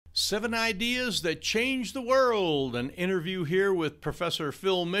Seven Ideas That Change the World, an interview here with Professor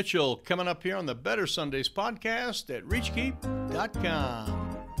Phil Mitchell, coming up here on the Better Sundays podcast at reachkeep.com.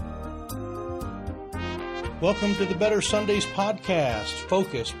 Welcome to the Better Sundays podcast,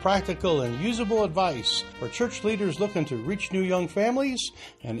 focused, practical, and usable advice for church leaders looking to reach new young families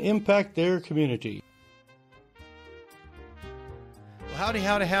and impact their community. Howdy,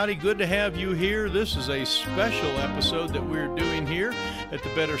 howdy, howdy. Good to have you here. This is a special episode that we're doing here at the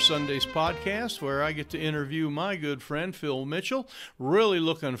Better Sundays podcast, where I get to interview my good friend, Phil Mitchell. Really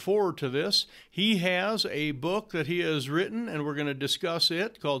looking forward to this. He has a book that he has written, and we're going to discuss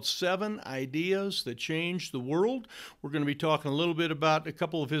it, called Seven Ideas That Change the World. We're going to be talking a little bit about a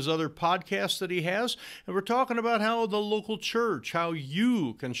couple of his other podcasts that he has, and we're talking about how the local church, how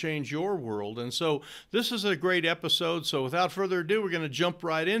you can change your world. And so this is a great episode. So without further ado, we're going to jump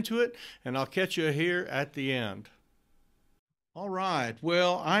right into it, and I'll catch you here at the end. All right.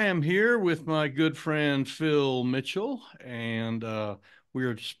 Well, I am here with my good friend Phil Mitchell, and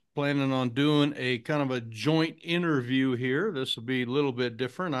we're just planning on doing a kind of a joint interview here. This will be a little bit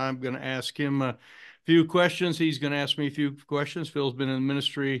different. I'm going to ask him a few questions. He's going to ask me a few questions. Phil's been in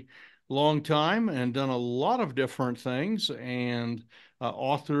ministry a long time and done a lot of different things, and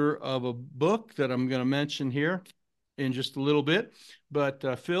author of a book that I'm going to mention here in just a little bit.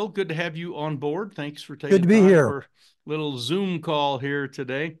 But Phil, good to have you on board. Thanks for taking Good to be time here. for a little Zoom call here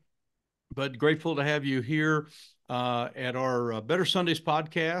today. But grateful to have you here at our Better Sundays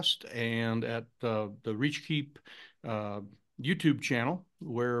podcast and at the Reach Keep YouTube channel,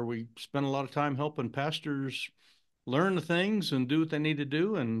 where we spend a lot of time helping pastors learn the things and do what they need to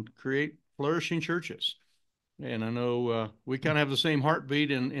do and create flourishing churches. And I know we kind of have the same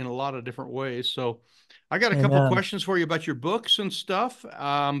heartbeat in a lot of different ways. So I got a couple of questions for you about your books and stuff.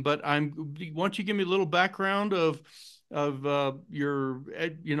 But why don't you give me a little background of your,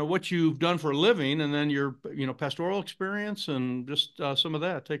 what you've done for a living, and then your, pastoral experience, and just some of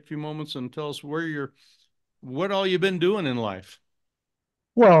that. Take a few moments and tell us what all you've been doing in life.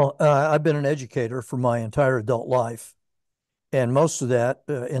 Well, I've been an educator for my entire adult life, and most of that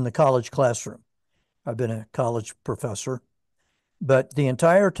in the college classroom. I've been a college professor, but the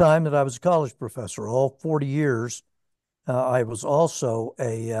entire time that I was a college professor, all 40 years, I was also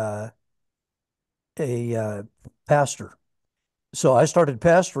a pastor. So I started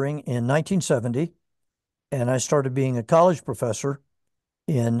pastoring in 1970, and I started being a college professor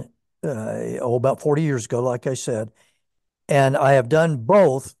in about 40 years ago, like I said, and I have done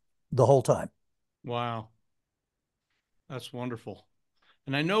both the whole time. Wow. That's wonderful.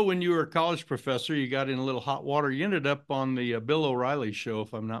 And I know when you were a college professor, you got in a little hot water. You ended up on the Bill O'Reilly show,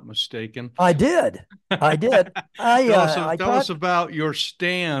 if I'm not mistaken. I did. Tell us about your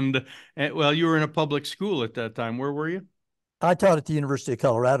stand. You were in a public school at that time. Where were you? I taught at the University of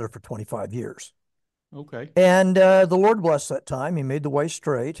Colorado for 25 years. Okay. And the Lord blessed that time. He made the way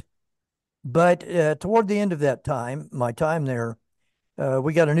straight. But toward the end of that time, my time there,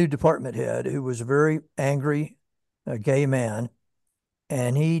 we got a new department head who was a very angry gay man.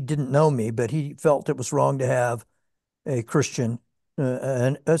 And he didn't know me, but he felt it was wrong to have a Christian,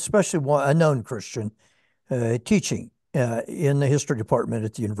 and especially a known Christian, teaching in the history department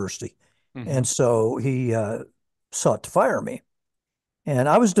at the university. Mm-hmm. And so he sought to fire me. And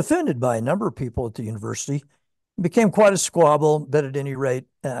I was defended by a number of people at the university. It became quite a squabble, but at any rate,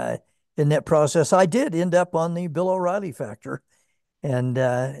 in that process, I did end up on the Bill O'Reilly factor. And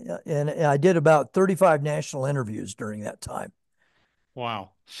I did about 35 national interviews during that time. Wow.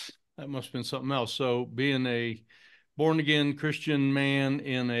 That must have been something else. So being a born-again Christian man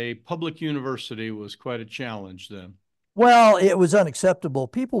in a public university was quite a challenge then. Well, it was unacceptable.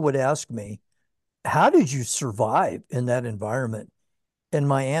 People would ask me, how did you survive in that environment? And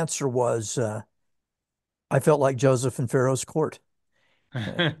my answer was, I felt like Joseph in Pharaoh's court.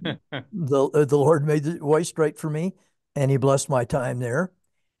 The Lord made the way straight for me, and he blessed my time there.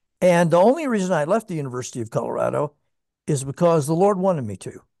 And the only reason I left the University of Colorado is because the Lord wanted me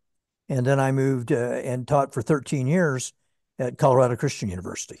to. And then I moved and taught for 13 years at Colorado Christian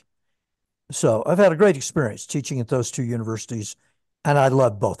University. So I've had a great experience teaching at those two universities, and I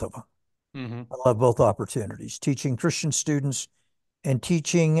love both of them. Mm-hmm. I love both opportunities, teaching Christian students and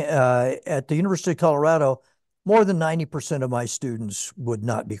teaching at the University of Colorado. More than 90% of my students would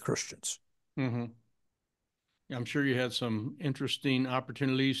not be Christians. Mm-hmm. I'm sure you had some interesting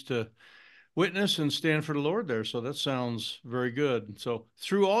opportunities to witness and stand for the Lord there. So that sounds very good. So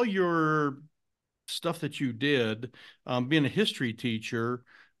through all your stuff that you did, being a history teacher,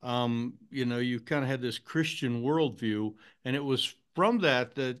 you kind of had this Christian worldview, and it was from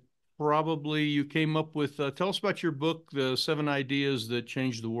that probably you came up with. Tell us about your book, The Seven Ideas That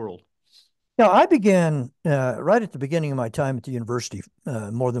Changed the World. Now, I began right at the beginning of my time at the university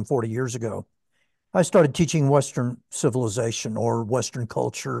more than 40 years ago. I started teaching Western civilization or Western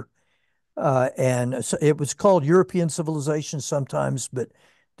culture. And so it was called European civilization sometimes, but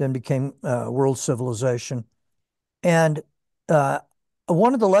then became world civilization. And uh,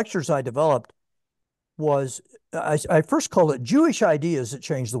 one of the lectures I developed was I first called it Jewish Ideas That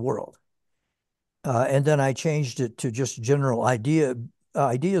Changed the World. And then I changed it to just general ideas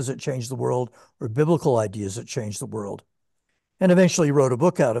that changed the world or biblical ideas that changed the world. And eventually wrote a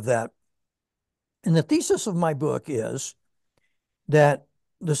book out of that. And the thesis of my book is that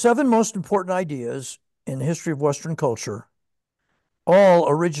the seven most important ideas in the history of Western culture all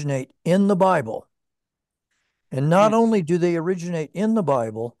originate in the Bible. And not only do they originate in the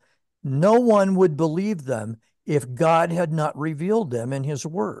Bible, no one would believe them if God had not revealed them in his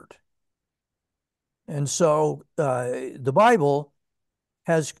word. And so the Bible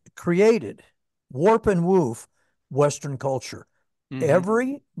has created, warp and woof, Western culture. Mm-hmm.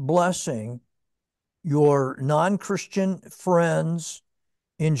 Every blessing your non-Christian friends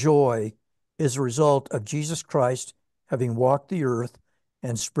enjoy is a result of Jesus Christ having walked the earth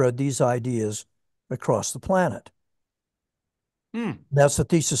and spread these ideas across the planet. That's the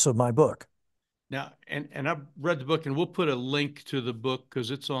thesis of my book. Now, and I've read the book, and we'll put a link to the book because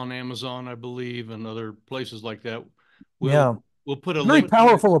it's on Amazon, I believe, and other places like that. We'll put a very link.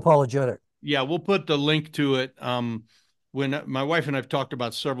 Powerful apologetic. Yeah, we'll put the link to it. When my wife and I've talked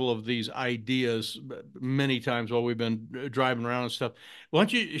about several of these ideas many times while we've been driving around and stuff. Why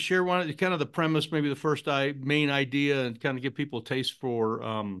don't you share one kind of the premise, maybe the first main idea, and kind of give people a taste for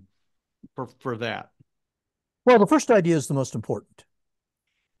that? Well, the first idea is the most important,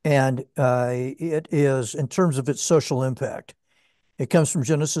 and it is in terms of its social impact. It comes from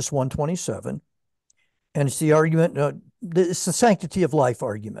Genesis 1:27, and it's the argument. It's the sanctity of life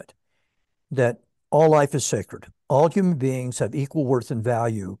argument that all life is sacred. All human beings have equal worth and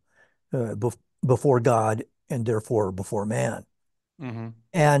value before God and therefore before man. Mm-hmm.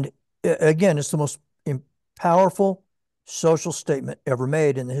 And again, it's the most powerful social statement ever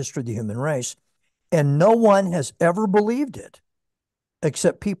made in the history of the human race. And no one has ever believed it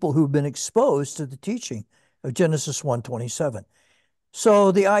except people who've been exposed to the teaching of Genesis 1:27.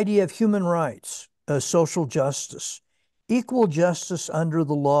 So the idea of human rights, social justice, equal justice under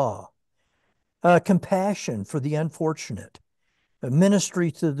the law, compassion for the unfortunate,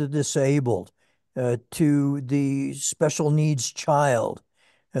 ministry to the disabled, to the special needs child,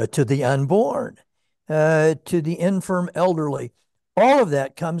 to the unborn, to the infirm elderly. All of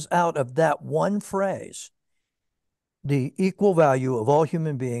that comes out of that one phrase, the equal value of all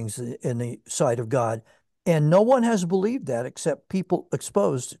human beings in the sight of God. And no one has believed that except people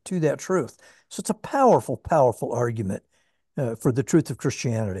exposed to that truth. So it's a powerful, powerful argument for the truth of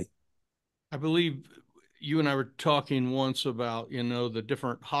Christianity. I believe you and I were talking once about, the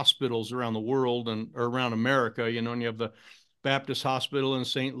different hospitals around the world or around America, and you have the Baptist Hospital in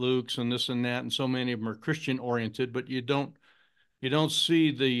St. Luke's and this and that, and so many of them are Christian oriented, but you don't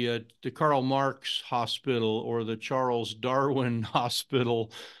see the Karl Marx Hospital or the Charles Darwin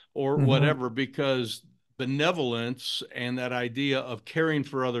Hospital or whatever, because benevolence and that idea of caring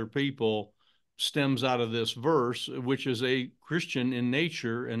for other people stems out of this verse, which is a Christian in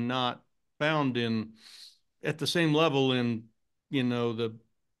nature and not found at the same level in, the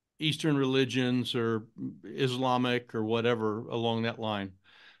Eastern religions or Islamic or whatever along that line,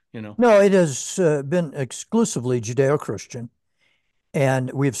 No, it has been exclusively Judeo-Christian.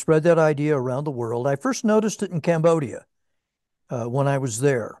 And we've spread that idea around the world. I first noticed it in Cambodia when I was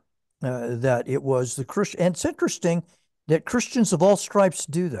there, that it was the Christian. And it's interesting that Christians of all stripes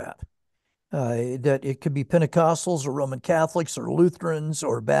do that, that it could be Pentecostals or Roman Catholics or Lutherans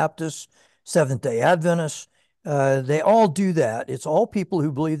or Baptists, Seventh-day Adventists. They all do that. It's all people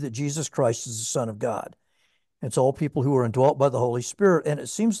who believe that Jesus Christ is the Son of God. It's all people who are indwelt by the Holy Spirit. And it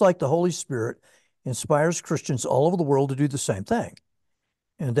seems like the Holy Spirit inspires Christians all over the world to do the same thing.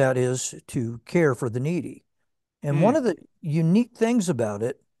 And that is to care for the needy. And one of the unique things about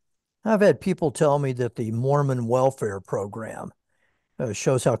it, I've had people tell me that the Mormon welfare program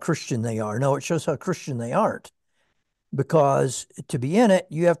shows how Christian they are. No, it shows how Christian they aren't. Because to be in it,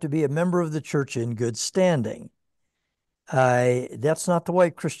 you have to be a member of the church in good standing. That's not the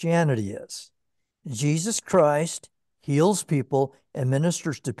way Christianity is. Jesus Christ heals people and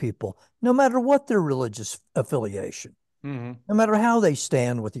ministers to people, no matter what their religious affiliation. No matter how they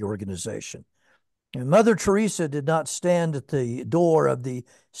stand with the organization. And Mother Teresa did not stand at the door of the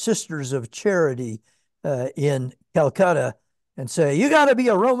Sisters of Charity in Calcutta and say, you got to be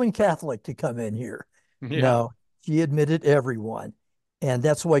a Roman Catholic to come in here. Yeah. No, she admitted everyone. And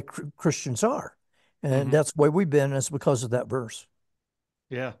that's the way Christians are. And Hmm. that's the way we've been. And it's because of that verse.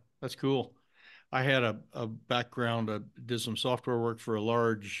 Yeah, that's cool. I had a background, I did some software work for a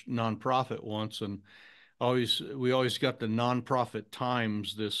large nonprofit once, and we always got the Nonprofit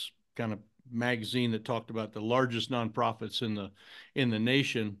Times, this kind of magazine that talked about the largest nonprofits in the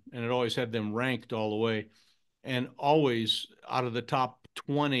nation, and it always had them ranked all the way. And always out of the top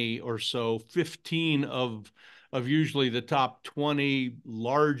 20 or so, 15 of usually the top 20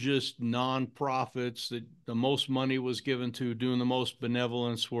 largest nonprofits that the most money was given to, doing the most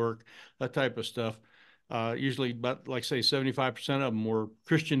benevolence work, that type of stuff. Usually, but like say 75% of them were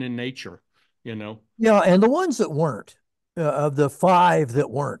Christian in nature, you know. Yeah. And the ones that weren't, of the five that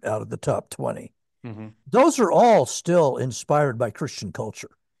weren't out of the top 20, Hmm. those are all still inspired by Christian culture.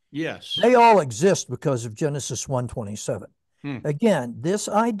 Yes. They all exist because of Genesis 1:27. Hmm. Again, this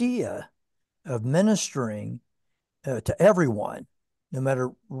idea of ministering to everyone, no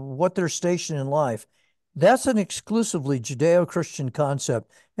matter what their station in life, that's an exclusively Judeo Christian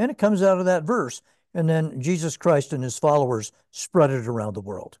concept. And it comes out of that verse. And then Jesus Christ and his followers spread it around the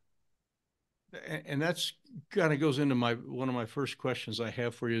world. And that's kind of goes into my one of my first questions I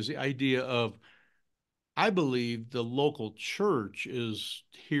have for you is the idea of I believe the local church is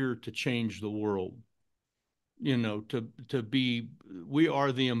here to change the world. You know, to be we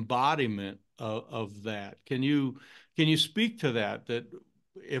are the embodiment of that. Can you speak to that? That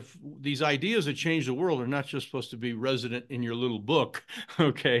if these ideas that change the world are not just supposed to be resident in your little book,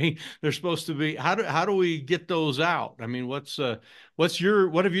 okay? They're supposed to be. How do we get those out? I mean, what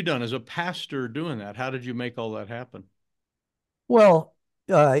have you done as a pastor doing that? How did you make all that happen? Well,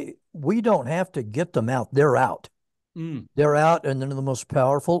 we don't have to get them out. They're out. Mm, They're out, and they're the most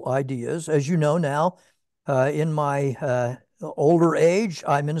powerful ideas. As you know now, in my older age,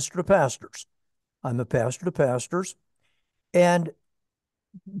 I minister to pastors. I'm a pastor to pastors. And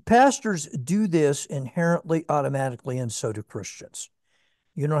pastors do this inherently, automatically, and so do Christians.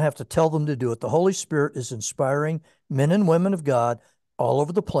 You don't have to tell them to do it. The Holy Spirit is inspiring men and women of God all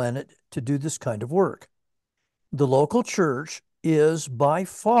over the planet to do this kind of work. The local church is by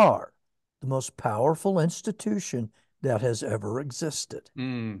far the most powerful institution that has ever existed.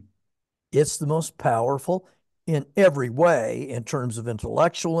 mm, It's the most powerful in every way in terms of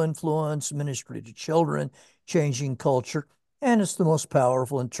intellectual influence, ministry to children, changing culture, and it's the most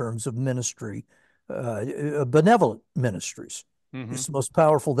powerful in terms of ministry, benevolent ministries. mm-hmm, It's the most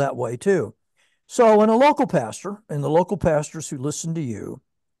powerful that way too. So, when a local pastor and the local pastors who listen to you,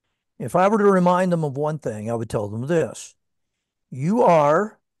 if I were to remind them of one thing, I would tell them this: you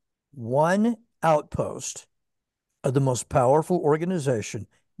are one outpost of the most powerful organization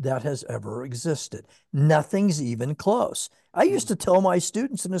that has ever existed. Nothing's even close. I used mm, to tell my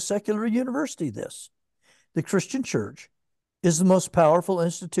students in a secular university this: the Christian church is the most powerful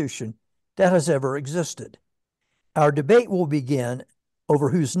institution that has ever existed. Our debate will begin over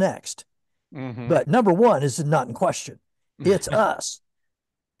who's next. mm-hmm. But number one is not in question. It's us.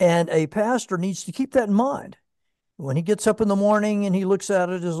 And a pastor needs to keep that in mind. When he gets up in the morning and he looks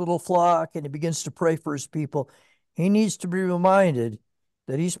out at his little flock and he begins to pray for his people, he needs to be reminded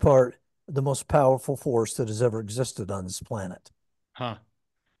that he's part of the most powerful force that has ever existed on this planet. Huh.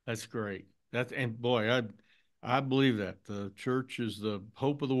 That's great. That and boy, I believe that the church is the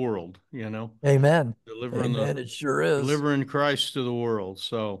hope of the world, you know, Amen. delivering the Amen. It sure is. delivering Christ to the world.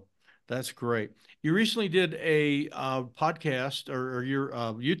 So that's great. You recently did a podcast or your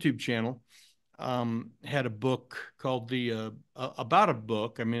YouTube channel had a book called the about a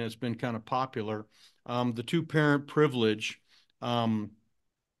book. I mean, it's been kind of popular. The two parent privilege, um,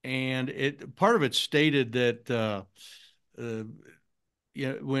 and it part of it stated that uh,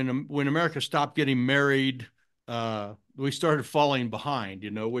 yeah, when America stopped getting married, we started falling behind,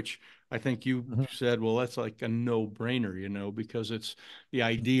 you know, which I think you Mhm. said, well, that's like a no-brainer, you know, because it's the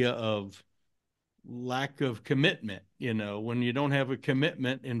idea of lack of commitment, you know, when you don't have a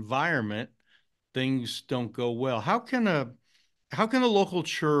commitment environment, things don't go well. How can a local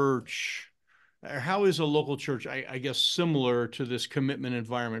church or how is a local church, I guess, similar to this commitment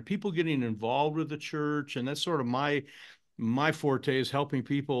environment? People getting involved with the church, and that's sort of my forte is helping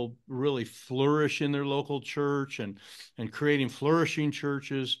people really flourish in their local church and creating flourishing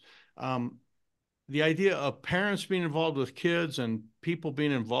churches. Um, the idea of parents being involved with kids and people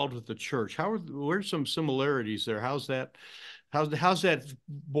being involved with the church. Where's some similarities there? How's that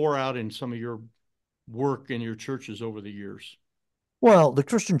bore out in some of your work in your churches over the years? Well, the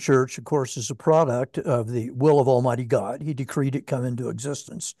Christian church, of course, is a product of the will of Almighty God. He decreed it come into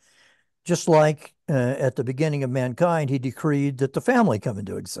existence. Just like at the beginning of mankind, he decreed that the family come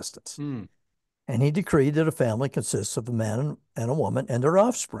into existence. Hmm. And he decreed that a family consists of a man and a woman and their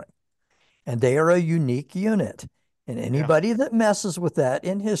offspring. And they are a unique unit. And Yeah. anybody that messes with that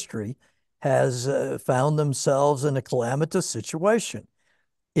in history has found themselves in a calamitous situation.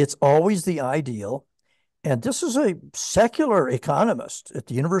 It's always the ideal. And this is a secular economist at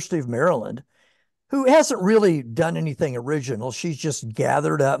the University of Maryland who hasn't really done anything original. She's just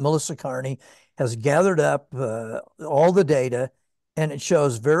gathered up, Melissa Carney has gathered up all the data, and it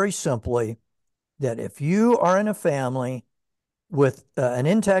shows very simply that if you are in a family with an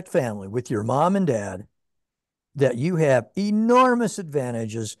intact family with your mom and dad, that you have enormous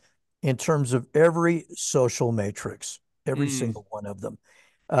advantages in terms of every social matrix, every Hmm. single one of them.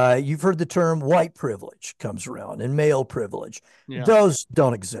 You've heard the term white privilege comes around and male privilege. Yeah. Those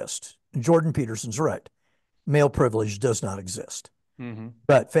don't exist. Jordan Peterson's right. Male privilege does not exist, Hmm.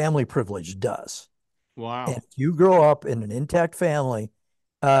 but family privilege does. And Wow. if you grow up in an intact family,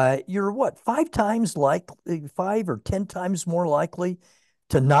 you're what, 5 times likely, 5 or 10 times more likely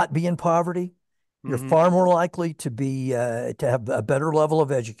to not be in poverty. You're Hmm. far more likely to be to have a better level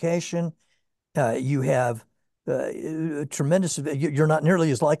of education. You have tremendous. You're not nearly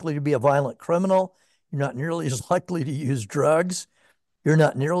as likely to be a violent criminal. You're not nearly as likely to use drugs. You're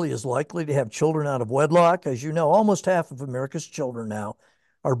not nearly as likely to have children out of wedlock. As you know, almost half of America's children now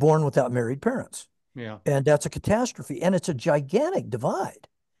are born without married parents. Yeah. And that's a catastrophe. And it's a gigantic divide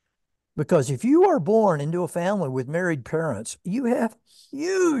because if you are born into a family with married parents, you have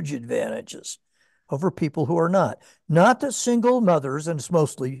huge advantages over people who are not. Not that single mothers, and it's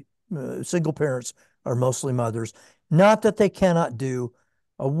mostly single parents are mostly mothers, not that they cannot do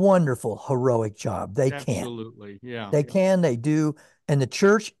a wonderful, heroic job. They can. Absolutely. Yeah. They can, they do. And the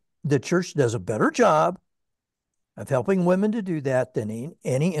church does a better job of helping women to do that than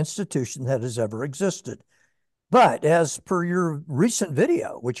any institution that has ever existed. But as per your recent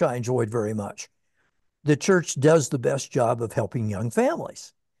video, which I enjoyed very much, the church does the best job of helping young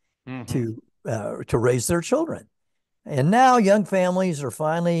families Hmm. to raise their children. And now young families are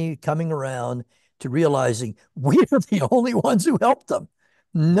finally coming around to realizing we're the only ones who help them.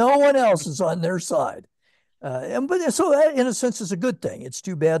 No one else is on their side. But so that, in a sense, is a good thing. It's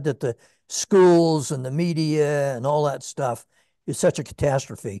too bad that the schools and the media and all that stuff is such a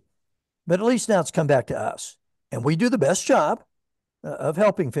catastrophe. But at least now it's come back to us, and we do the best job of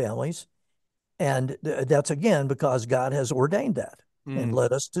helping families. And that's again because God has ordained that and Mm.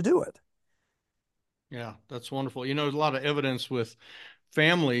 led us to do it. Yeah, that's wonderful. There's a lot of evidence with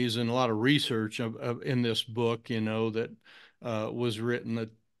families and a lot of research in this book, that was written that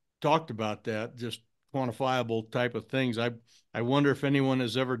talked about that, just quantifiable type of things. I wonder if anyone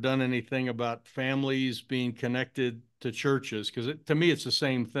has ever done anything about families being connected to churches, because to me, it's the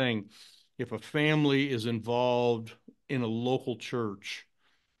same thing. If a family is involved in a local church,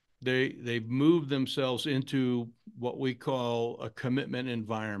 they've moved themselves into what we call a commitment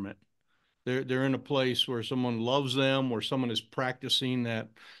environment. They're in a place where someone loves them, where someone is practicing that,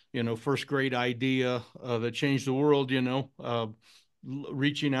 first grade idea that changed the world,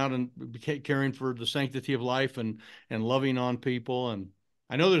 reaching out and caring for the sanctity of life and loving on people. And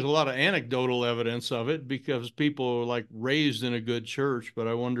I know there's a lot of anecdotal evidence of it because people are like raised in a good church, but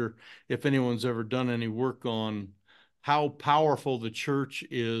I wonder if anyone's ever done any work on how powerful the church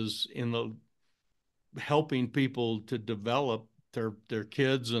is in the helping people to develop their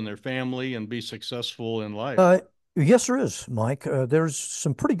kids and their family and be successful in life. Uh, yes, there is, Mike. There's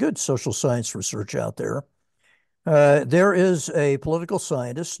some pretty good social science research out there. There is a political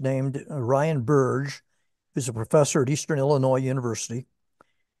scientist named Ryan Burge, who's a professor at Eastern Illinois University,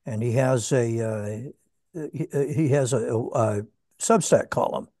 and he has a Substack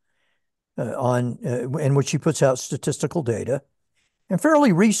column on in which he puts out statistical data. And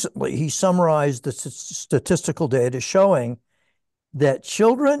fairly recently, he summarized the statistical data showing that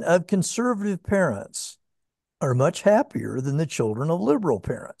children of conservative parents are much happier than the children of liberal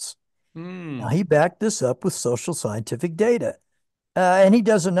parents. Now, Hmm. he backed this up with social scientific data, and he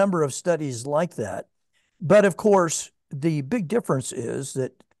does a number of studies like that. But of course, the big difference is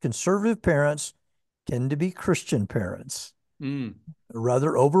that conservative parents tend to be Christian parents Hmm.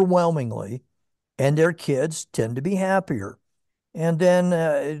 rather overwhelmingly, and their kids tend to be happier. And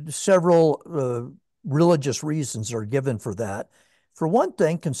then several religious reasons are given for that. For one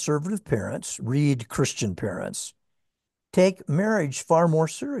thing, conservative parents, read Christian parents, take marriage far more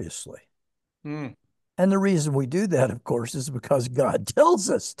seriously. Hmm. And the reason we do that, of course, is because God tells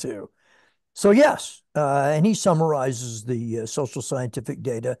us to. So, yes, and he summarizes the social scientific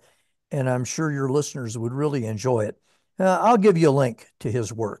data, and I'm sure your listeners would really enjoy it. I'll give you a link to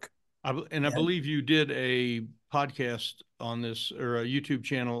his work. And I And believe you did a podcast on this or a YouTube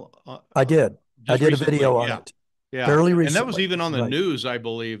channel I did. I just did a recently. video on Yeah. it Yeah. fairly And that was recently. even on the Right. news, I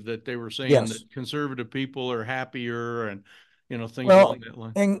believe, that they were saying Yes. that conservative people are happier and, things Well, along that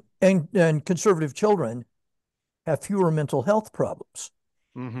line. and conservative children have fewer mental health problems.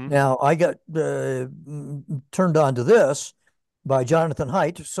 Mm-hmm. Now, I got turned on to this by Jonathan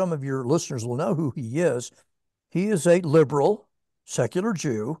Haidt. Some of your listeners will know who he is. He is a liberal, secular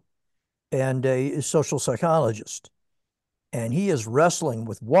Jew and a social psychologist. And he is wrestling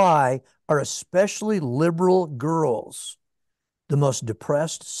with why are especially liberal girls the most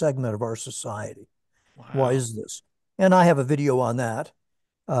depressed segment of our society. Why Wow. is this? And I have a video on that,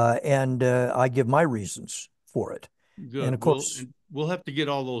 and I give my reasons for it. And Good. of course, And we'll have to get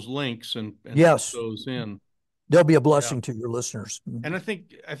all those links and put yes, those in. they'll be a Yeah. blessing to your listeners. And I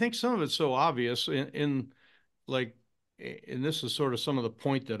think some of it's so obvious in like, and this is sort of some of the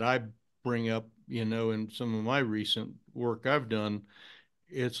point that I bring up, in some of my recent work I've done.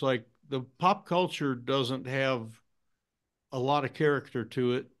 It's like the pop culture doesn't have a lot of character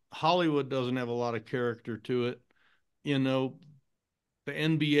to it. Hollywood doesn't have a lot of character to it. You know, the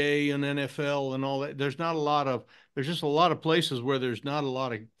NBA and NFL and all that. There's just a lot of places where there's not a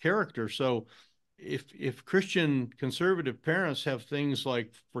lot of character. So if Christian conservative parents have things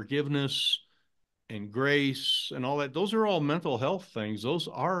like forgiveness and grace and all that, those are all mental health things. Those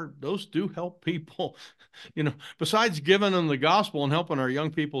do help people. Besides giving them the gospel and helping our young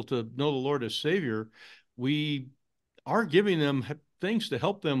people to know the Lord as Savior, we are giving them things to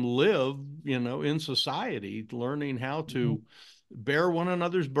help them live, in society, learning how Mhm. to bear one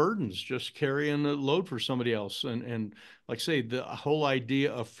another's burdens, just carrying a load for somebody else. And like I say, the whole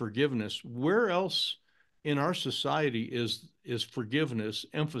idea of forgiveness, where else in our society is forgiveness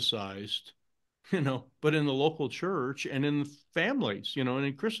emphasized, but in the local church and in families, and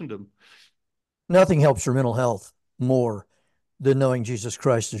in Christendom. Nothing helps your mental health more than knowing Jesus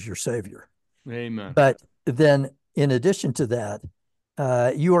Christ as your Savior. Amen. But then, in addition to that,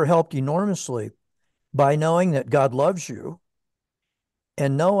 you are helped enormously by knowing that God loves you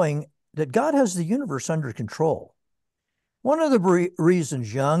and knowing that God has the universe under control. One of the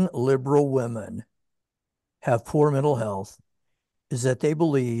reasons young liberal women have poor mental health is that they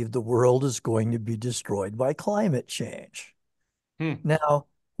believe the world is going to be destroyed by climate change. Hmm. Now,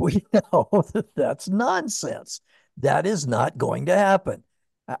 we know that that's nonsense. That is not going to happen.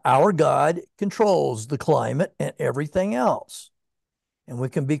 Our God controls the climate and everything else, and we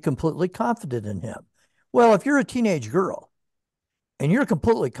can be completely confident in Him. Well, if you're a teenage girl and you're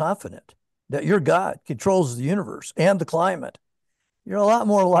completely confident that your God controls the universe and the climate, you're a lot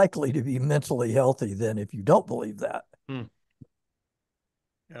more likely to be mentally healthy than if you don't believe that. Hmm.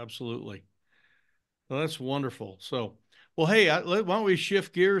 Absolutely. Well, that's wonderful. So, well, hey, why don't we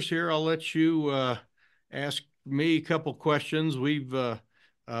shift gears here? I'll let you ask me a couple questions.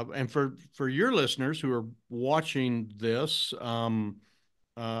 And for your listeners who are watching this, I'm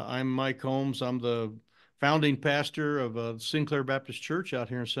Mike Holmes. I'm the founding pastor of Sinclair Baptist Church out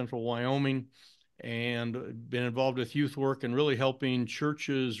here in central Wyoming, and been involved with youth work and really helping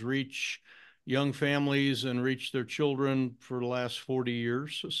churches reach young families and reach their children for the last 40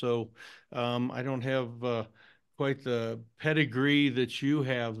 years. So I don't have quite the pedigree that you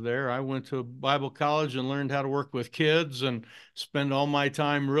have there. I went to Bible college and learned how to work with kids and spend all my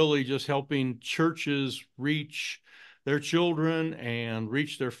time really just helping churches reach their children and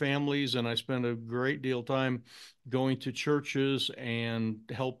reach their families. And I spent a great deal of time going to churches and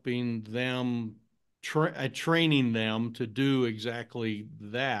helping them, training them to do exactly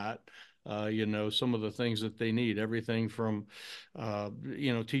that. Some of the things that they need, everything from,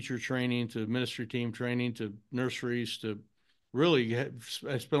 teacher training to ministry team training to nurseries to really,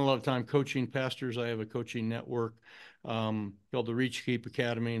 I spend a lot of time coaching pastors. I have a coaching network called the Reach Keep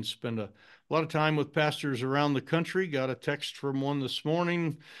Academy, and spend a lot of time with pastors around the country. Got a text from one this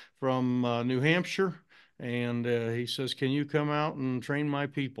morning from New Hampshire, and he says, "Can you come out and train my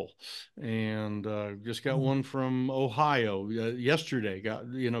people?" And just got one from Ohio yesterday.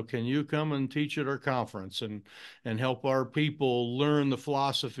 Can you come and teach at our conference and help our people learn the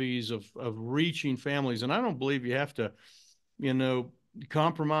philosophies of reaching families? And I don't believe you have to, you know,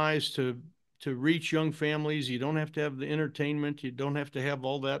 compromise to reach young families. You don't have to have the entertainment. You don't have to have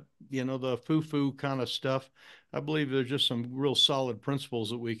all that, the foo-foo kind of stuff. I believe there's just some real solid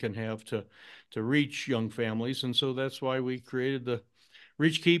principles that we can have to reach young families. And so that's why we created the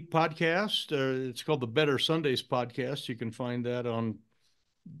Reach Keep podcast. It's called the Better Sundays podcast. You can find that on,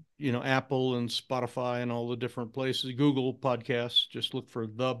 Apple and Spotify and all the different places. Google podcasts. Just look for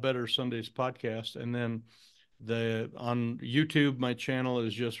the Better Sundays podcast. And then The on YouTube, my channel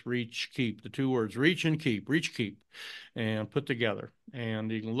is just Reach Keep, the two words, Reach Keep, and put together.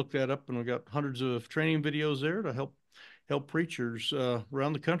 And you can look that up, and we've got hundreds of training videos there to help preachers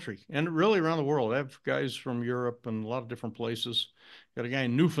around the country and really around the world. I have guys from Europe and a lot of different places. Got a guy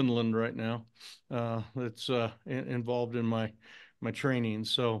in Newfoundland right now that's involved in my training.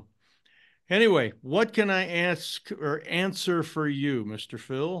 So anyway, what can I ask or answer for you, Mr.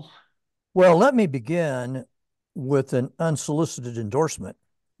 Phil? Well, let me begin with an unsolicited endorsement.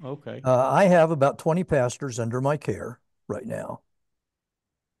 Okay. I have about 20 pastors under my care right now,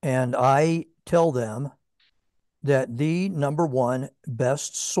 and I tell them that the number one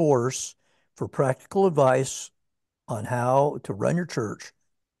best source for practical advice on how to run your church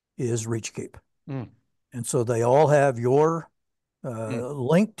is ReachKeep. Mm, And so they all have your mm,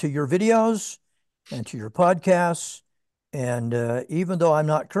 link to your videos and to your podcasts. And even though I'm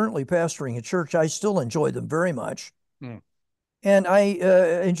not currently pastoring a church, I still enjoy them very much. mm. And I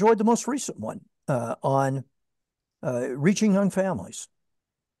enjoyed the most recent one on reaching young families.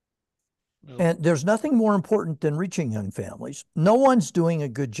 Well, And there's nothing more important than reaching young families. No one's doing a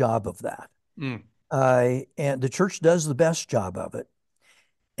good job of that. mm, And the church does the best job of it.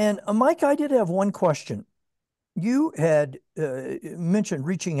 And Mike, I did have one question. You had mentioned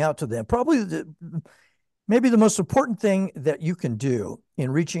reaching out to them. Maybe the most important thing that you can do in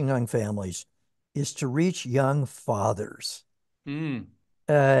reaching young families is to reach young fathers, mm.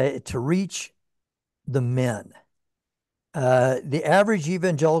 to reach the men. The average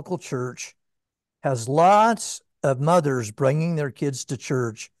evangelical church has lots of mothers bringing their kids to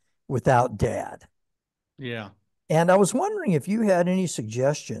church without dad. Yeah. And I was wondering if you had any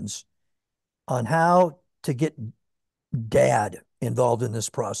suggestions on how to get dad involved in this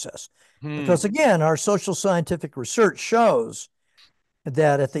process. Hmm. Because again, our social scientific research shows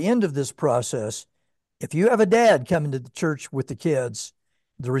that at the end of this process, if you have a dad coming to the church with the kids,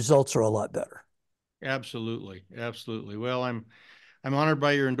 the results are a lot better. Absolutely. Absolutely. Well, I'm honored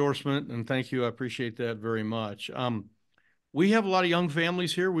by your endorsement and thank you. I appreciate that very much. We have a lot of young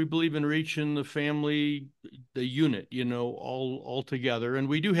families here. We believe in reaching the family, the unit, all together. And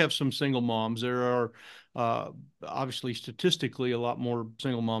we do have some single moms. There are obviously statistically a lot more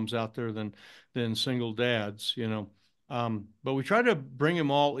single moms out there than single dads. But we try to bring them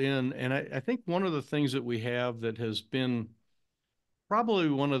all in. And I think one of the things that we have that has been probably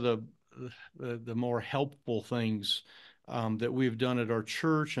one of the more helpful things that we've done at our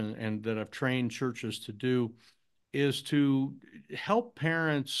church and that I've trained churches to do is to help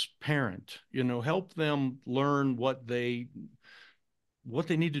parents parent, help them learn what they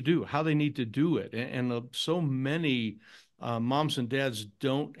need to do, how they need to do it. And so many moms and dads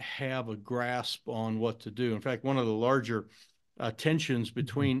don't have a grasp on what to do. In fact, one of the larger tensions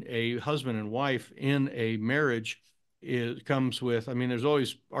between a husband and wife in a marriage comes with, I mean, there's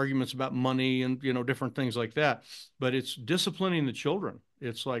always arguments about money and, different things like that, but it's disciplining the children.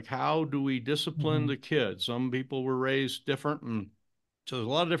 It's like, how do we discipline Mhm. the kids? Some people were raised different. And so there's a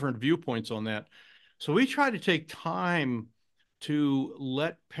lot of different viewpoints on that. So we try to take time to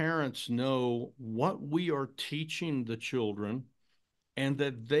let parents know what we are teaching the children and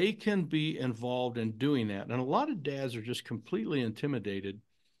that they can be involved in doing that. And a lot of dads are just completely intimidated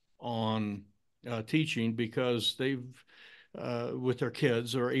on teaching because they've, with their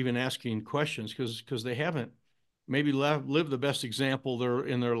kids, or even asking questions because they haven't maybe lived the best example there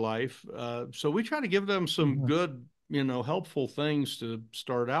in their life. So we try to give them some Mhm. good, helpful things to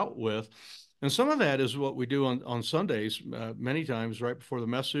start out with. And some of that is what we do on Sundays. Many times, right before the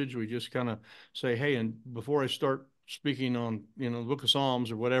message, we just kind of say, "Hey," and before I start speaking on, the Book of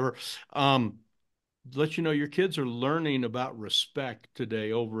Psalms or whatever, let you know your kids are learning about respect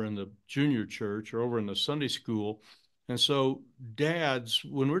today over in the junior church or over in the Sunday school. And so, dads,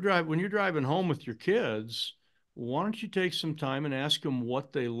 when you're driving home with your kids, why don't you take some time and ask them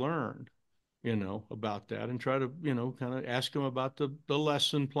what they learned, about that, and try to, kind of ask them about the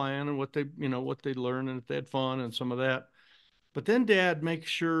lesson plan and what they learned and if they had fun and some of that. But then dad makes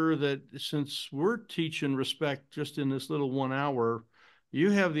sure that since we're teaching respect just in this little 1 hour, you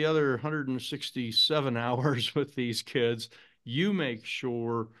have the other 167 hours with these kids. You make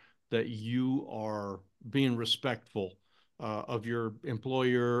sure that you are being respectful of your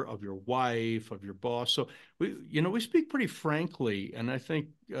employer, of your wife, of your boss. So we speak pretty frankly, and I think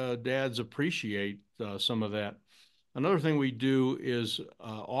dads appreciate some of that. Another thing we do is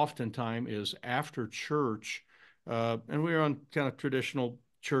oftentimes is after church and we're on kind of traditional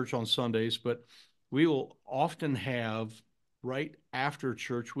church on Sundays, but we will often have right after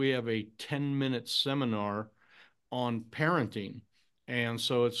church, we have a 10-minute seminar on parenting. And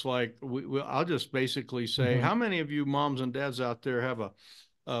so it's like I'll just basically say, Hmm. how many of you moms and dads out there have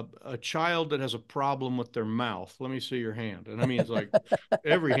a child that has a problem with their mouth? Let me see your hand. And I mean, it's like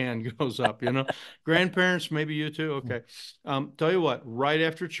every hand goes up, you know. Grandparents, maybe you too. Okay. Tell you what, right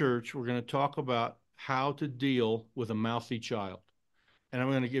after church, we're going to talk about how to deal with a mouthy child. And I'm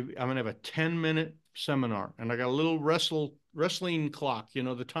going to have a 10-minute seminar. And I got a little wrestling clock, you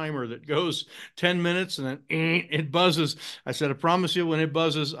know, the timer that goes 10 minutes and then it buzzes. I said, I promise you, when it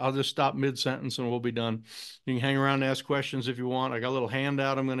buzzes, I'll just stop mid-sentence and we'll be done. You can hang around and ask questions if you want. I got a little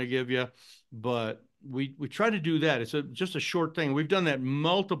handout I'm going to give you, but we try to do that. It's just a short thing. We've done that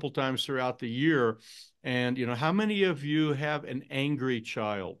multiple times throughout the year. And, you know, how many of you have an angry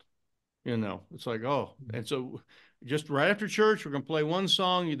child? You know, it's like, oh, and so just right after church, we're going to play one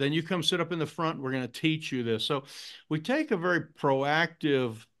song. Then you come sit up in the front. We're going to teach you this. So we take a very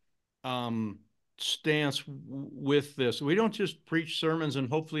proactive um, stance with this. We don't just preach sermons and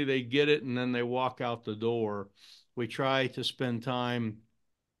hopefully they get it and then they walk out the door. We try to spend time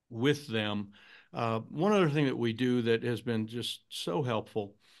with them. One other thing that we do that has been just so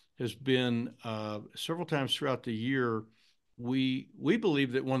helpful has been several times throughout the year. We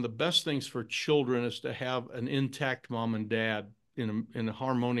believe that one of the best things for children is to have an intact mom and dad in a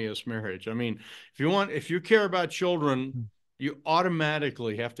harmonious marriage. I mean, if you care about children, you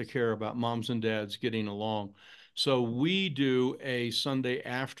automatically have to care about moms and dads getting along. So we do a Sunday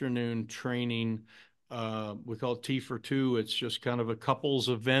afternoon training. We call it T for Two. It's just kind of a couples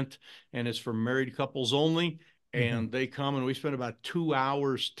event, and it's for married couples only. Hmm. And they come, and we spend about 2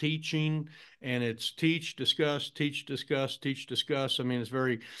 hours teaching, and it's teach, discuss, teach, discuss, teach, discuss. I mean, it's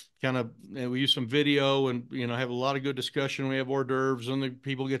very kind of, we use some video and, you know, have a lot of good discussion. We have hors d'oeuvres, and the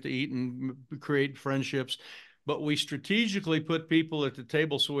people get to eat and create friendships. But we strategically put people at the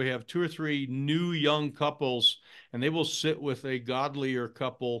table so we have two or three new young couples, and they will sit with a godlier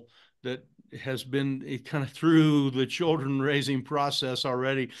couple that has been kind of through the children raising process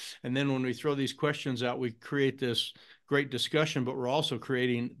already. And then when we throw these questions out, we create this great discussion, but we're also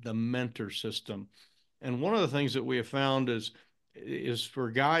creating the mentor system. And one of the things that we have found is for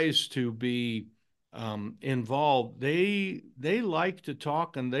guys to be involved. They like to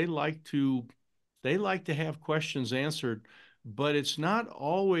talk and they like to have questions answered, but it's not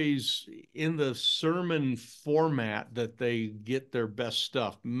always in the sermon format that they get their best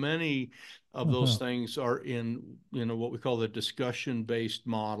stuff. Many of those Hmm. things are in, you know, what we call the discussion based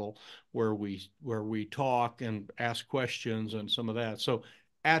model, where we talk and ask questions and some of that. So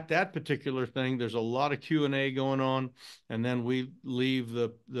at that particular thing, there's a lot of Q&A going on, and then we leave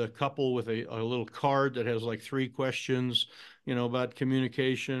the couple with a little card that has like 3 questions, you know, about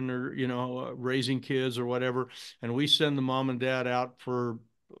communication or, you know, raising kids or whatever. And we send the mom and dad out for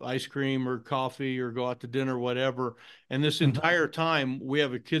ice cream or coffee or go out to dinner, whatever. And this Hmm. entire time, we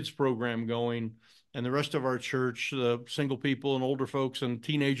have a kids program going. And the rest of our church, the single people and older folks and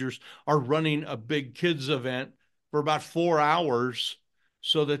teenagers, are running a big kids event for about 4 hours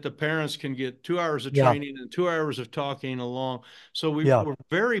so that the parents can get 2 hours of Yeah. training and 2 hours of talking along. So Yeah. we're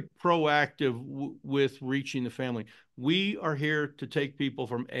very proactive with reaching the family. We are here to take people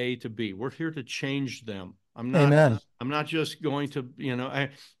from A to B. We're here to change them. Amen. I'm not just going to, you know, I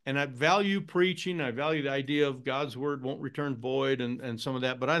value preaching. I value the idea of God's word won't return void and some of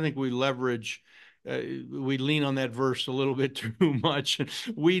that, but I think we leverage, we lean on that verse a little bit too much.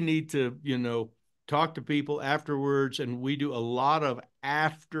 We need to, you know, talk to people afterwards, and we do a lot of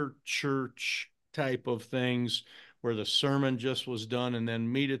after church type of things where the sermon just was done, and then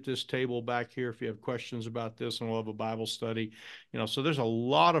meet at this table back here if you have questions about this, and we'll have a Bible study. You know, so there's a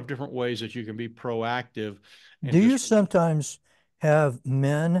lot of different ways that you can be proactive and Do you just, sometimes have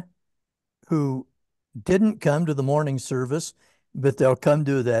men who didn't come to the morning service, but they'll come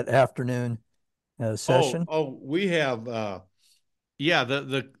to that afternoon session? we have yeah,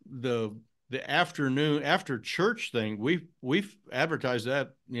 the afternoon after church thing, we've advertised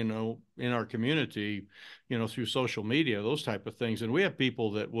that, you know, in our community, you know, through social media, those type of things. And we have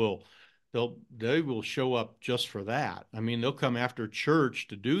people that they will show up just for that. I mean, they'll come after church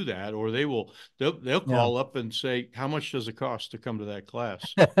to do that, or they'll Yeah. call up and say, how much does it cost to come to that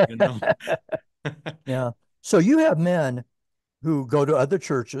class? You know? Yeah. So you have men who go to other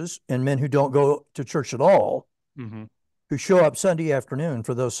churches and men who don't go to church at all Mhm. who show up Sunday afternoon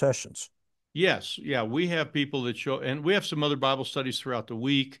for those sessions. Yes, yeah, we have people that show, and we have some other Bible studies throughout the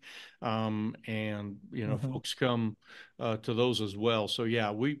week, and you know, Hmm. folks come to those as well. So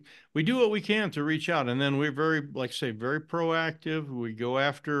yeah, we do what we can to reach out, and then we're very, like I say, very proactive. We go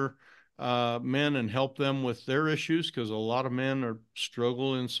after men and help them with their issues because a lot of men are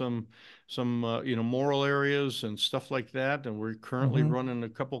struggling in moral areas and stuff like that. And we're currently Hmm. running a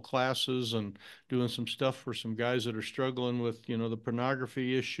couple classes and doing some stuff for some guys that are struggling with, the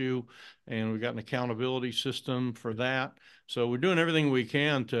pornography issue. And we've got an accountability system for that. So we're doing everything we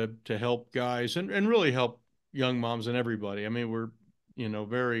can to help guys and really help young moms and everybody. I mean, we're,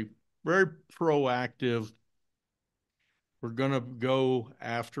 very, very proactive. We're going to go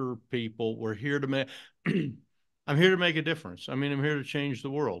after people. We're here to make, I'm here to make a difference. I mean, I'm here to change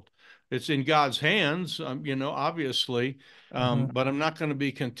the world. It's in God's hands, obviously, Hmm. but I'm not going to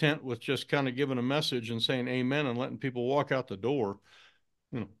be content with just kind of giving a message and saying amen and letting people walk out the door.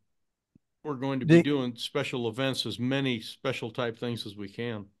 You know, we're going to be The, doing special events, as many special type things as we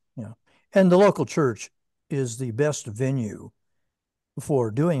can. yeah. And the local church is the best venue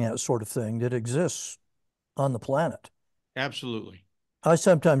for doing that sort of thing that exists on the planet. Absolutely. I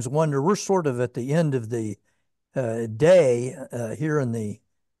sometimes wonder, we're sort of at the end of the day here in the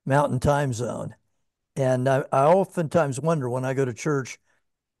mountain time zone. And I oftentimes wonder when I go to church,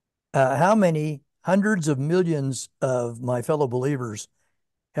 how many hundreds of millions of my fellow believers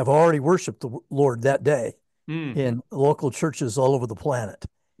have already worshiped the Lord that day Mm, in local churches all over the planet.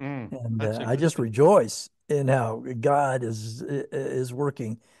 And that's I just interesting. rejoice in how God is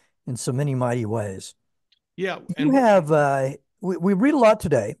working in so many mighty ways. Yeah, You and have we read a lot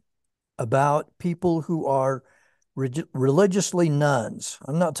today about people who are religiously nuns.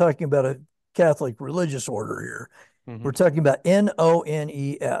 I'm not talking about a Catholic religious order here. We're mhm. talking about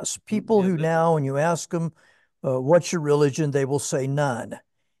NONES. People Yeah, who now, when you ask them, what's your religion, they will say none.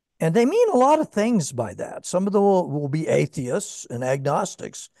 And they mean a lot of things by that. Some of them will be atheists and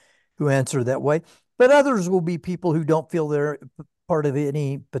agnostics who answer that way, but others will be people who don't feel they're part of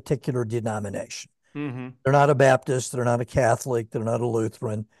any particular denomination. mhm. They're not a Baptist, they're not a Catholic, they're not a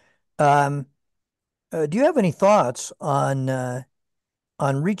Lutheran. Um, do you have any thoughts on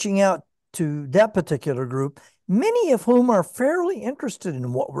reaching out to that particular group, many of whom are fairly interested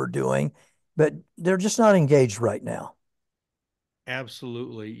in what we're doing, but they're just not engaged right now?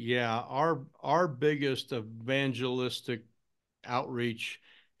 Absolutely. Yeah. Our biggest evangelistic outreach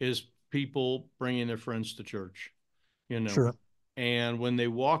is people bringing their friends to church, you know. Sure. And when they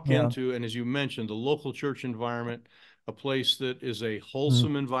walk Yeah. into, and as you mentioned, the local church environment, a place that is a Mm.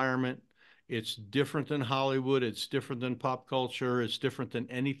 wholesome environment, it's different than Hollywood, it's different than pop culture, it's different than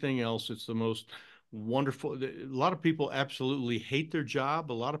anything else. It's the most wonderful. A lot of people absolutely hate their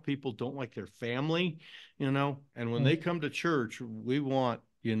job. A lot of people don't like their family, and when Mm. they come to church, we want,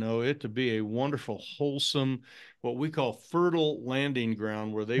 it to be a wonderful, wholesome, what we call fertile landing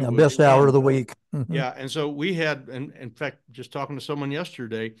ground where they Yeah. would Best hour of come. the week. Hmm. Yeah, and so we had, and in fact, just talking to someone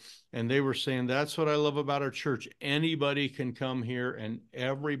yesterday, and they were saying that's what I love about our church. Anybody can come here, and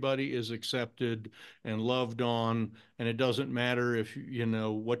everybody is accepted and loved on, and it doesn't matter if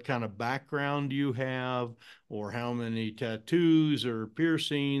what kind of background you have, or how many tattoos or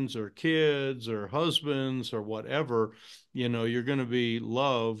piercings or kids or husbands or whatever. You're going to be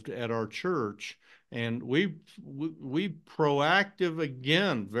loved at our church, and we proactive,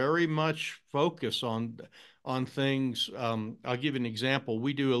 again, very much focus on things. I'll give you an example.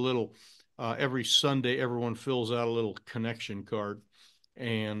 We do a little every Sunday. Everyone fills out a little connection card,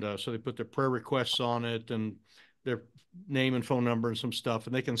 and so they put their prayer requests on it and their name and phone number and some stuff,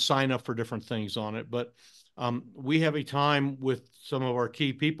 and they can sign up for different things on it. But we have a time with some of our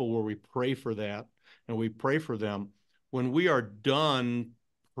key people where we pray for that, and we pray for them. When we are done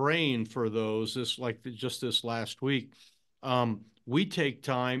praying for those, just this last week, we take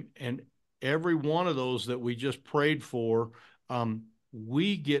time, and every one of those that we just prayed for, um,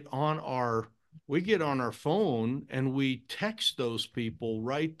 we get on our we get on our phone and we text those people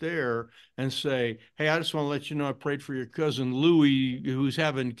right there and say, "Hey, I just want to let you know I prayed for your cousin Louie who's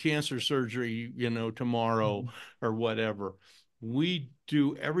having cancer surgery, tomorrow or whatever." We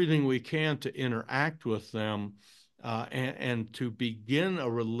do everything we can to interact with them, and to begin a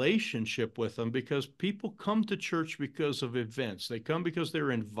relationship with them, because people come to church because of events. They come because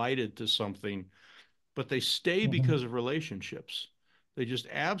they're invited to something, but they stay Hmm. because of relationships. They just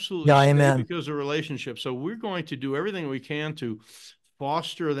absolutely Yeah. stay Amen. because of relationships. So we're going to do everything we can to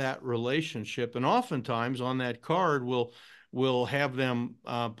foster that relationship. And oftentimes on that card, we'll have them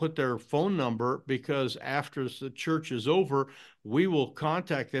put their phone number, because after the church is over, we will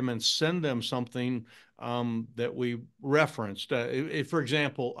contact them and send them something that we referenced. For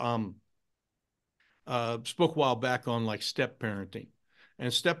example, spoke a while back on like step parenting,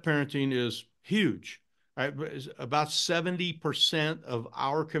 and step parenting is huge. Right? About 70% of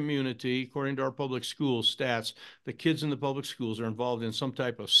our community, according to our public school stats, the kids in the public schools are involved in some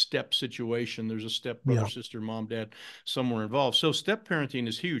type of step situation. There's a step brother, Yeah. sister, mom, dad somewhere involved. So step parenting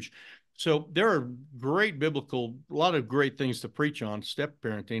is huge. So there are a lot of great things to preach on step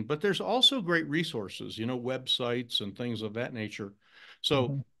parenting, but there's also great resources, websites and things of that nature. So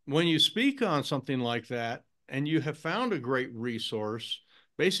Mhm. when you speak on something like that and you have found a great resource,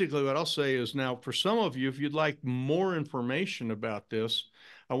 basically what I'll say is, now for some of you, if you'd like more information about this,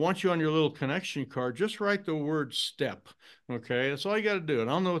 I want you on your little connection card, just write the word step. Okay, that's all you got to do. And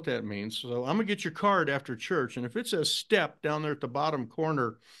I don't know what that means. So I'm gonna get your card after church. And if it says step down there at the bottom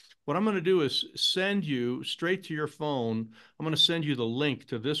corner, what I'm going to do is send you straight to your phone. I'm going to send you the link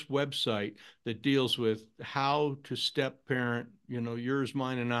to this website that deals with how to step parent, yours,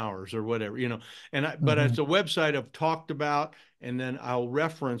 mine, and ours, or whatever, but Mhm. it's a website I've talked about, and then I'll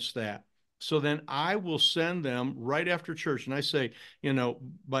reference that. So then I will send them right after church. And I say,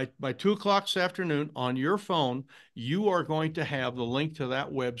 by 2 o'clock this afternoon on your phone, you are going to have the link to that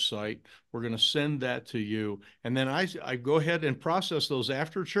website. We're going to send that to you. And then I go ahead and process those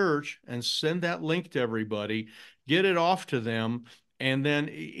after church and send that link to everybody, get it off to them. And then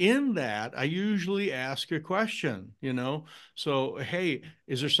in that, I usually ask a question, So, hey,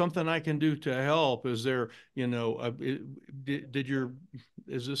 is there something I can do to help? Is there, did your,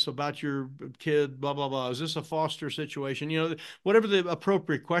 is this about your kid, blah, blah, blah? Is this a foster situation? Whatever the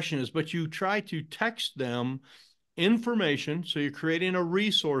appropriate question is, but you try to text them information. So you're creating a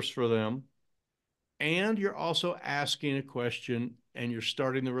resource for them, and you're also asking a question, and you're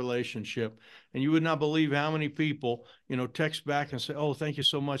starting the relationship. And you would not believe how many people, text back and say, oh, thank you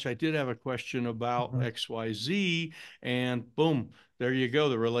so much. I did have a question about Mhm. XYZ. And boom, there you go.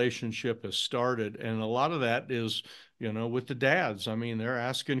 The relationship has started. And a lot of that is, with the dads. I mean, they're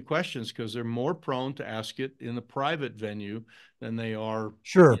asking questions because they're more prone to ask it in the private venue than they are,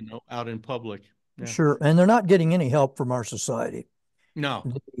 Sure, out in public. Yeah. sure. And they're not getting any help from our society.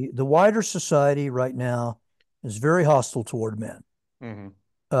 No. The wider society right now is very hostile toward men. Mm-hmm.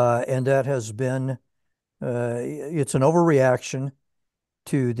 And that has been, it's an overreaction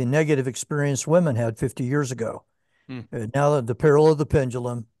to the negative experience women had 50 years ago. Mm. Now that the peril of the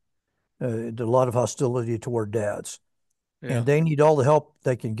pendulum, a lot of hostility toward dads. Yeah. And they need all the help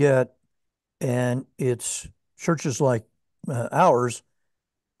they can get. And it's churches like ours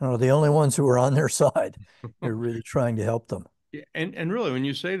are the only ones who are on their side. They're really trying to help them. Yeah, and really, when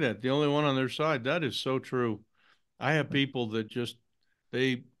you say that, the only one on their side, that is so true. I have people that just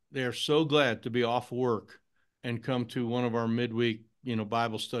they they are so glad to be off work and come to one of our midweek,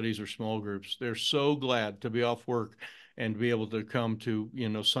 Bible studies or small groups. They're so glad to be off work and be able to come to,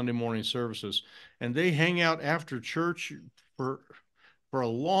 Sunday morning services. And they hang out after church for for a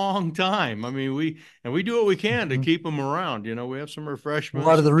long time. I mean, we do what we can to Mhm. keep them around. We have some A lot refreshments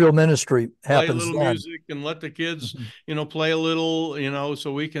of and the real ministry play a happens little then. music and let the kids, Mhm. play a little,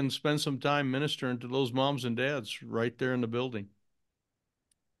 so we can spend some time ministering to those moms and dads right there in the building.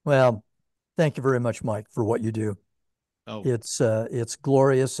 Well, thank you very much, Mike, for what you do. Oh, It's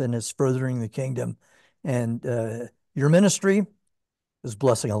glorious and it's furthering the kingdom. And your ministry is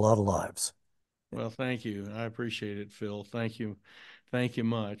blessing a lot of lives. well, thank you. I appreciate it, Phil. Thank you. Thank you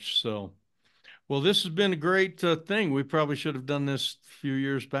much. So, well, this has been a great thing. We probably should have done this a few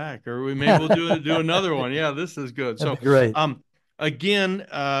years back, or we maybe we'll do another one. Yeah, this is good. That'd So, be great. again,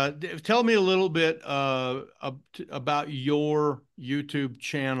 tell me a little bit about your YouTube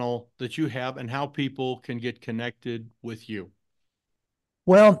channel that you have and how people can get connected with you.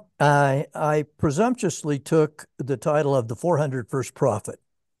 Well, I presumptuously took the title of the 401st prophet.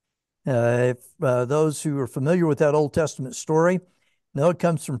 If those who are familiar with that Old Testament story know it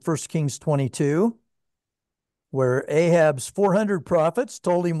comes from 1 Kings 22, where Ahab's 400 prophets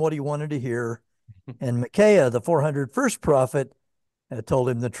told him what he wanted to hear, and Micaiah, the 401st prophet, told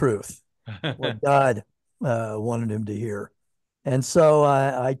him the truth, what God wanted him to hear. And so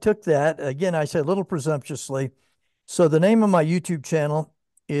I took that. Again, I said a little presumptuously. So the name of my YouTube channel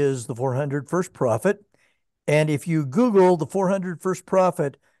is The 401st Prophet. And if you Google The 401st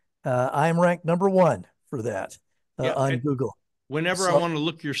Prophet, I'm ranked number one for that Yeah, on and Google. whenever I So, want to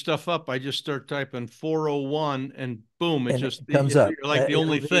look your stuff up, I just start typing 401 and boom, and it comes up. you're like the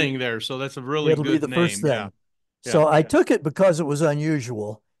only thing there. So that's a really It'll be good the first name. Yeah. thing. Yeah. So I took it because it was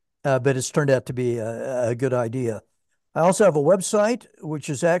unusual, but it's turned out to be a good idea. I also have a website which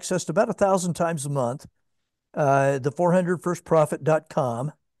is accessed about 1,000 times a month,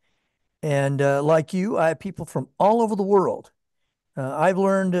 the401firstprophet.com. And like you, I have people from all over the world. I've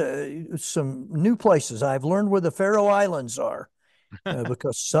learned some new places. I've learned where the Faroe Islands are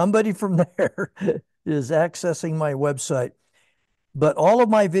because somebody from there is accessing my website. But all of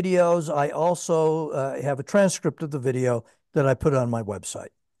my videos, I also have a transcript of the video that I put on my website.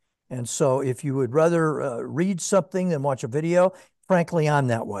 And so if you would rather read something than watch a video, frankly, I'm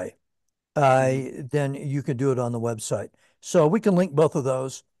that way. then you can do it on the website. So we can link both of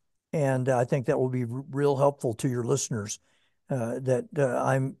those, and I think that will be real helpful to your listeners. That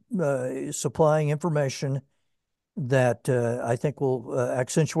I'm supplying information that I think will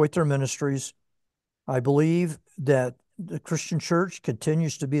accentuate their ministries. I believe that the Christian church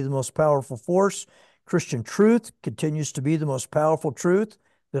continues to be the most powerful force. Christian truth continues to be the most powerful truth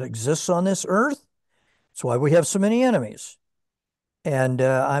that exists on this earth. That's why we have so many enemies. And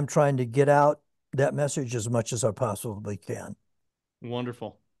I'm trying to get out that message as much as I possibly can.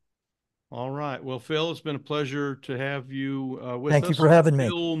 Wonderful. All right. Well, Phil, it's been a pleasure to have you with us. Thank you for having me.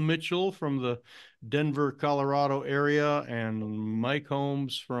 Phil Mitchell from the Denver, Colorado area, and Mike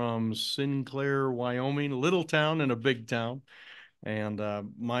Holmes from Sinclair, Wyoming, a little town and a big town. And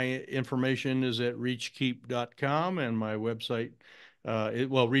my information is at reachkeep.com, and my website,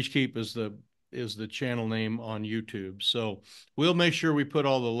 Reachkeep is the channel name on YouTube. So we'll make sure we put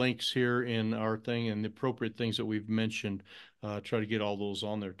all the links here in our thing and the appropriate things that we've mentioned. Try to get all those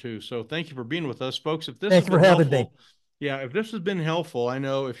on there too. So thank you for being with us, folks. If this Thank you for having me. Yeah, if this has been helpful, I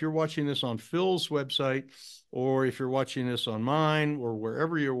know if you're watching this on Phil's website, or if you're watching this on mine, or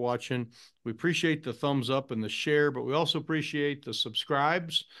wherever you're watching, we appreciate the thumbs up and the share, but we also appreciate the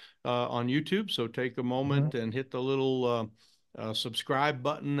subscribes on YouTube. So take a moment and hit the little subscribe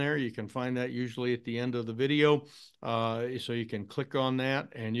button there. You can find that usually at the end of the video. So you can click on that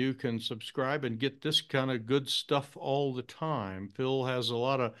and you can subscribe and get this kind of good stuff all the time. Phil has a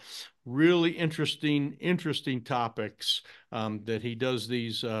lot of really interesting topics that he does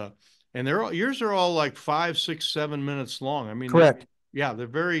these, and yours are all like 5, 6, 7 minutes long. I mean, correct. They're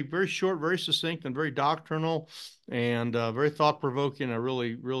very, very short, very succinct, and very doctrinal, and very thought-provoking. I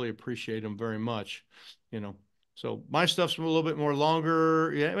really, really appreciate them very much, So my stuff's a little bit more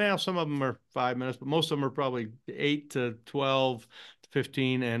longer. Yeah, well, some of them are 5 minutes, but most of them are probably 8 to 12 to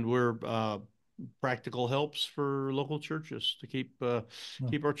 15, and we're practical helps for local churches to keep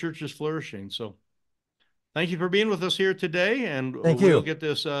our churches flourishing. So thank you for being with us here today, and we'll get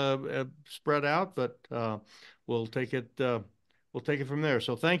this spread out, but we'll take it from there.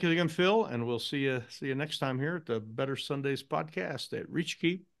 So thank you again, Phil, and we'll see you next time here at the Better Sundays podcast at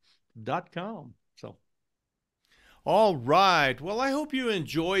reachkeep.com. So. All right. Well, I hope you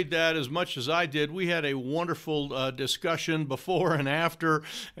enjoyed that as much as I did. We had a wonderful discussion before and after,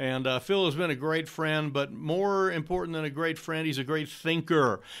 and Phil has been a great friend, but more important than a great friend, he's a great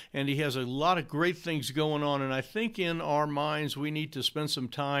thinker, and he has a lot of great things going on, and I think in our minds we need to spend some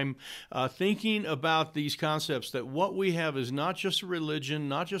time thinking about these concepts, that what we have is not just a religion,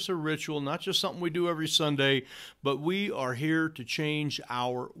 not just a ritual, not just something we do every Sunday, but we are here to change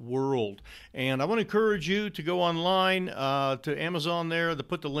our world. And I want to encourage you to go online to Amazon there, to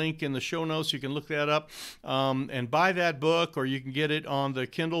put the link in the show notes. You can look that up and buy that book, or you can get it on the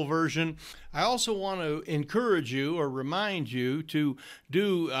Kindle version. I also want to encourage you or remind you to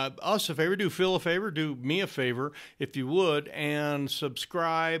do us a favor, do Phil a favor, do me a favor, if you would, and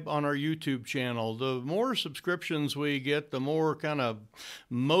subscribe on our YouTube channel. The more subscriptions we get, the more kind of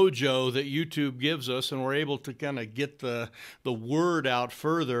mojo that YouTube gives us, and we're able to kind of get the word out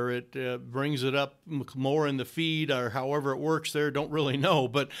further. It brings it up more in the feed, or however it works there. Don't really know,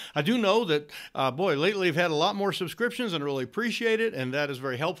 but I do know that, lately we've had a lot more subscriptions, and I really appreciate it, and that is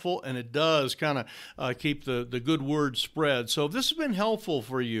very helpful, and it does kind of keep the good word spread. So if this has been helpful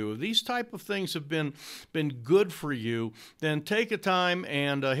for you, these type of things have been good for you, then take a time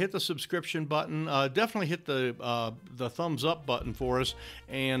and hit the subscription button. Definitely hit the thumbs up button for us,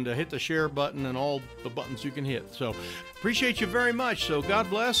 and hit the share button and all the buttons you can hit. So appreciate you very much. So God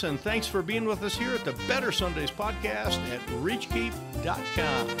bless, and thanks for being with us here at the Better Sundays podcast at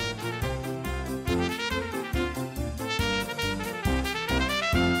reachkeep.com.